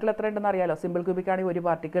പാർട്ടിക്കിൾ എത്ര ഉണ്ടെന്ന് അറിയാമല്ലോ. സിമ്പിൾ ക്യൂബിക് ആണെങ്കിൽ 1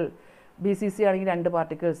 പാർട്ടിക്കിൾ, BCC ആണെങ്കിൽ 2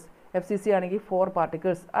 പാർട്ടിക്കിൾസ്, FCC ആണെങ്കിൽ 4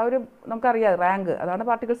 പാർട്ടിക്കിൾസ്. ആ ഒരു നമുക്കറിയാം റാങ്ക്, അതാണ്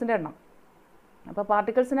പാർട്ടിക്കിൾസിൻ്റെ എണ്ണം. അപ്പോൾ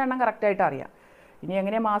പാർട്ടിക്കിൾസിൻ്റെ എണ്ണം കറക്റ്റായിട്ട് അറിയാം. ഇനി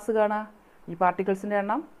എങ്ങനെയാണ് മാസ് കാണുക? ഈ പാർട്ടിക്കിൾസിൻ്റെ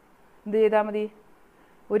എണ്ണം എന്ത് ചെയ്താൽ മതി?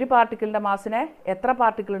 ഒരു പാർട്ടിക്കിളിൻ്റെ മാസിനെ എത്ര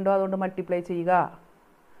പാർട്ടിക്കിൾ ഉണ്ടോ അതുകൊണ്ട് മൾട്ടിപ്ലൈ ചെയ്യുക.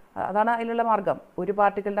 അതാണ് അതിലുള്ള മാർഗം. ഒരു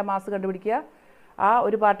പാർട്ടിക്കിളിൻ്റെ മാസ് കണ്ടുപിടിക്കുക, ആ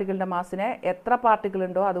ഒരു പാർട്ടിക്കിളിൻ്റെ മാസിനെ എത്ര പാർട്ടിക്കിൾ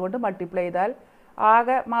ഉണ്ടോ അതുകൊണ്ട് മൾട്ടിപ്ലൈ ചെയ്താൽ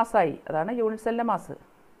ആകെ മാസായി. അതാണ് യൂണിറ്റ് സെല്ലിൻ്റെ മാസ്.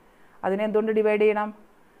 അതിനെ എന്തുകൊണ്ട് ഡിവൈഡ് ചെയ്യണം?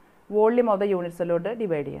 Volume of the unit സെല്ലോട്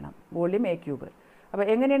divide ചെയ്യണം. Volume A cube. അപ്പോൾ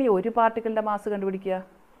എങ്ങനെയാണ് ഈ ഒരു പാർട്ടിക്കിളിൻ്റെ മാസ് കണ്ടുപിടിക്കുക?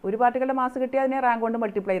 ഒരു പാർട്ടിക്കിളിൻ്റെ മാസ് കിട്ടിയാൽ അതിനെ റാങ്ക് കൊണ്ട്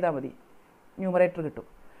മൾട്ടിപ്ലൈ ചെയ്താൽ മതി, ന്യൂമറേറ്റർ കിട്ടും.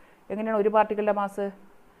 എങ്ങനെയാണ് ഒരു പാർട്ടിക്കിളിൻ്റെ mass?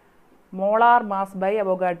 Molar mass by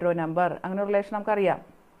Avogadro number. അങ്ങനെ റിലേഷൻ നമുക്കറിയാം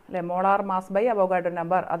അല്ലേ? Molar mass by Avogadro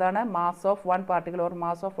number, അതാണ് mass of 1 particle or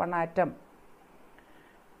mass of 1 atom.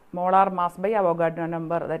 Molar mass by Avogadro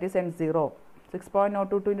number, that is N0,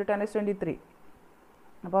 6.022 × 10⁻23.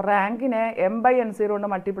 അപ്പോൾ റാങ്കിനെ M/N0 കൊണ്ട്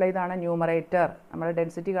മൾട്ടിപ്ലൈ ചെയ്താണ് ന്യൂമറേറ്റർ. നമ്മുടെ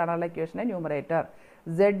ഡെൻസിറ്റി കാണാനുള്ള ഇക്വേഷനെ numerator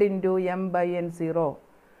Z × M/N0.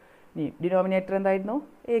 ഇനി ഡിനോമിനേറ്റർ എന്തായിരുന്നു?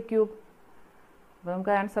 A cube. അപ്പോൾ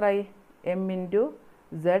നമുക്ക് ആൻസറായി M ×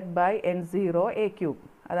 Z/N0 എ ക്യൂബ്.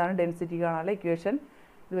 അതാണ് ഡെൻസിറ്റി കാണാനുള്ള ഇക്വേഷൻ.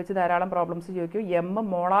 ഇത് വെച്ച് ധാരാളം പ്രോബ്ലംസ് ചോദിക്കും. M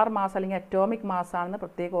മോളാർ മാസ് അല്ലെങ്കിൽ അറ്റോമിക് മാസ് ആണെന്ന്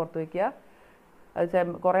പ്രത്യേകം ഓർത്ത് വയ്ക്കുക. അത്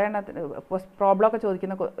കുറേ എണ്ണത്തിന് പ്രോബ്ലമൊക്കെ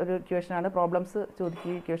ചോദിക്കുന്ന ഒരു ഇക്വേഷനാണ്. പ്രോബ്ലംസ്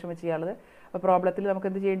ചോദിക്കുക ഇക്വേഷൻ വെച്ച് ചെയ്യാനുള്ളത്. അപ്പോൾ പ്രോബ്ലത്തിൽ നമുക്ക്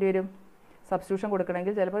എന്ത് ചെയ്യേണ്ടി വരും? സബ്സ്റ്റിറ്റ്യൂഷൻ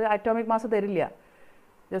കൊടുക്കണമെങ്കിൽ ചിലപ്പോൾ അറ്റോമിക് മാസ് തരില്ല,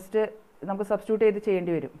 ജസ്റ്റ് നമുക്ക് സബ്സ്റ്റിറ്റ്യൂട്ട് ചെയ്ത്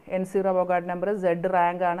ചെയ്യേണ്ടി വരും. N0 Avogadro number, Z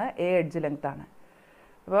rank ആണ്, A എഡ്ജ് ലെങ്ത് ആണ്.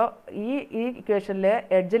 അപ്പോൾ ഈ ഇക്വേഷനിൽ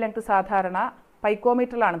എഡ്ജ് ലെങ്ത് സാധാരണ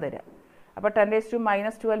പൈക്കോമീറ്ററിലാണ് തരിക. അപ്പോൾ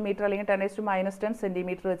 10⁻⁻12 മീറ്റർ അല്ലെങ്കിൽ 10⁻10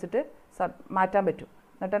 സെൻറ്റിമീറ്റർ വെച്ചിട്ട് മാറ്റാൻ പറ്റും.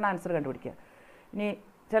 എന്നിട്ടാണ് ആൻസർ കണ്ടുപിടിക്കുക. ഇനി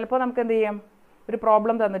ചിലപ്പോൾ നമുക്ക് എന്ത് ചെയ്യാം? ഒരു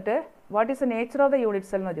പ്രോബ്ലം തന്നിട്ട് what is the nature of the unit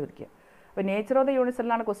cell എന്ന് ചോദിക്കുക. അപ്പോൾ nature of the unit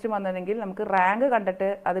സെല്ലിനാണ് question വന്നതെങ്കിൽ നമുക്ക് റാങ്ക് കണ്ടിട്ട്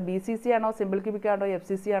അത് BCC ആണോ സിമ്പിൾ ക്യൂബിക് ആണോ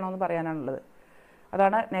FCC ആണോ എന്ന് പറയാനാണുള്ളത്.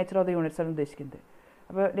 അതാണ് nature of the unit cell ഉദ്ദേശിക്കുന്നത്.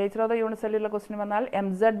 അപ്പോൾ nature of the unit സെല്ലിലുള്ള question വന്നാൽ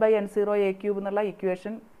MZ/N0 എ ക്യൂബ് എന്നുള്ള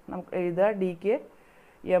ഇക്വേഷൻ നമുക്ക് എഴുതുക. ഡിക്ക്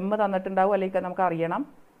M തന്നിട്ടുണ്ടാവും, അല്ലെങ്കിൽ നമുക്ക് അറിയണം.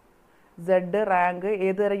 Z റാങ്ക്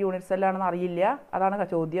ഏത് തരം യൂണിറ്റ് സെല്ലാണെന്ന് അറിയില്ല, അതാണ്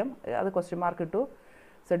ചോദ്യം. അത് ക്വസ്റ്റ്യൻ മാർക്ക് ഇട്ടു.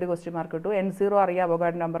 Z ക്വസ്റ്റ്യൻ മാർക്ക് ഇട്ടു. N0 അറിയാം,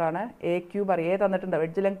 അവോഗാഡ്രോ നമ്പറാണ്. എ ക്യൂബ് അറിയാം, തന്നിട്ടുണ്ട്.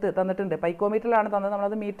 എഡ്ജ് ലെങ്ത് തന്നിട്ടുണ്ട്. പൈക്കോമീറ്ററിലാണ് തന്നത്,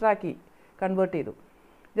 നമ്മളത് മീറ്റർ ആക്കി കൺവേർട്ട് ചെയ്തു.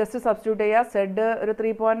 ജസ്റ്റ് സബ്സ്റ്റിറ്റ്യൂട്ട് ചെയ്യുക. Z ഒരു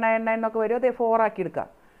 3.99 എന്നൊക്കെ വരും, അത് 4 ആക്കി എടുക്കാം.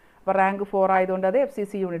 അപ്പോൾ റാങ്ക് 4 ആയതുകൊണ്ട് അത്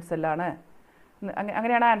FCC യൂണിറ്റ് സെല്ലാണ്.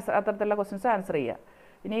 അങ്ങനെയാണ് ആൻസർ. അത്തരത്തിലുള്ള ക്വസ്റ്റ്യൻസ് ആൻസർ ചെയ്യുക.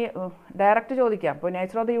 ഇനി ഡയറക്റ്റ് ചോദിക്കാം. ഇപ്പോൾ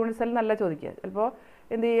nature of the unit cell നല്ല ചോദിക്കുക. ചിലപ്പോൾ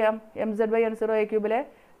എന്ത് ചെയ്യാം? MZ/N0 എ ക്യൂബിലെ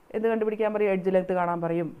എന്ത് കണ്ടുപിടിക്കാൻ പറയും? എഡ്ജ് ലെങ്ത് കാണാൻ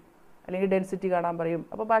പറയും, അല്ലെങ്കിൽ ഡെൻസിറ്റി കാണാൻ പറയും.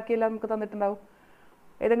 അപ്പോൾ ബാക്കിയെല്ലാം നമുക്ക് തന്നിട്ടുണ്ടാവും.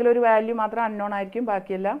 ഏതെങ്കിലും ഒരു വാല്യൂ മാത്രം അൺനോൺ ആയിരിക്കും,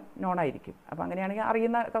 ബാക്കിയെല്ലാം നോൺ ആയിരിക്കും. അപ്പോൾ അങ്ങനെയാണെങ്കിൽ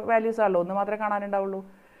അറിയുന്ന വാല്യൂസ് ആണല്ലോ, ഒന്ന് മാത്രമേ കാണാനുണ്ടാവുള്ളൂ.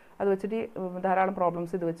 അത് വെച്ചിട്ട് ധാരാളം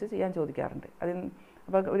പ്രോബ്ലംസ് ഇത് വെച്ച് ചെയ്യാൻ ചോദിക്കാറുണ്ട്.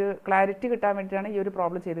 അപ്പോൾ ഒരു ക്ലാരിറ്റി കിട്ടാൻ വേണ്ടിയിട്ടാണ് ഈ ഒരു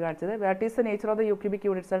പ്രോബ്ലം ചെയ്ത് കാണിച്ചത്. What is the nature of the cubic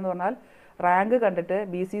unit cell എന്ന് പറഞ്ഞാൽ റാങ്ക് കണ്ടിട്ട്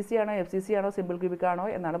BCC ആണോ FCC ആണോ സിമ്പിൾ ക്യൂബിക് ആണോ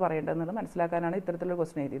എന്നാണ് പറയേണ്ടതെന്നുള്ളത് മനസ്സിലാക്കാനാണ് ഇത്തരത്തിലുള്ള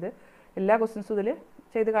ക്വസ്റ്റ്യൻ എഴുതിയത്. എല്ലാ ക്വസ്റ്റ്യൻസും ഇതിൽ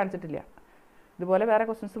ചെയ്ത് കാണിച്ചിട്ടില്ല. ഇതുപോലെ വേറെ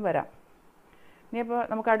ക്വസ്റ്റ്യൻസും വരാം. ഇനിയിപ്പോൾ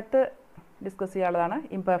നമുക്ക് അടുത്ത് ഡിസ്കസ് ചെയ്യാനുള്ളതാണ്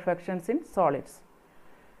ഇംപെർഫെക്ഷൻസ് ഇൻ സോളിഡ്സ്,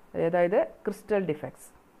 അതായത് crystal defects.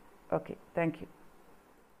 Okay, thank you.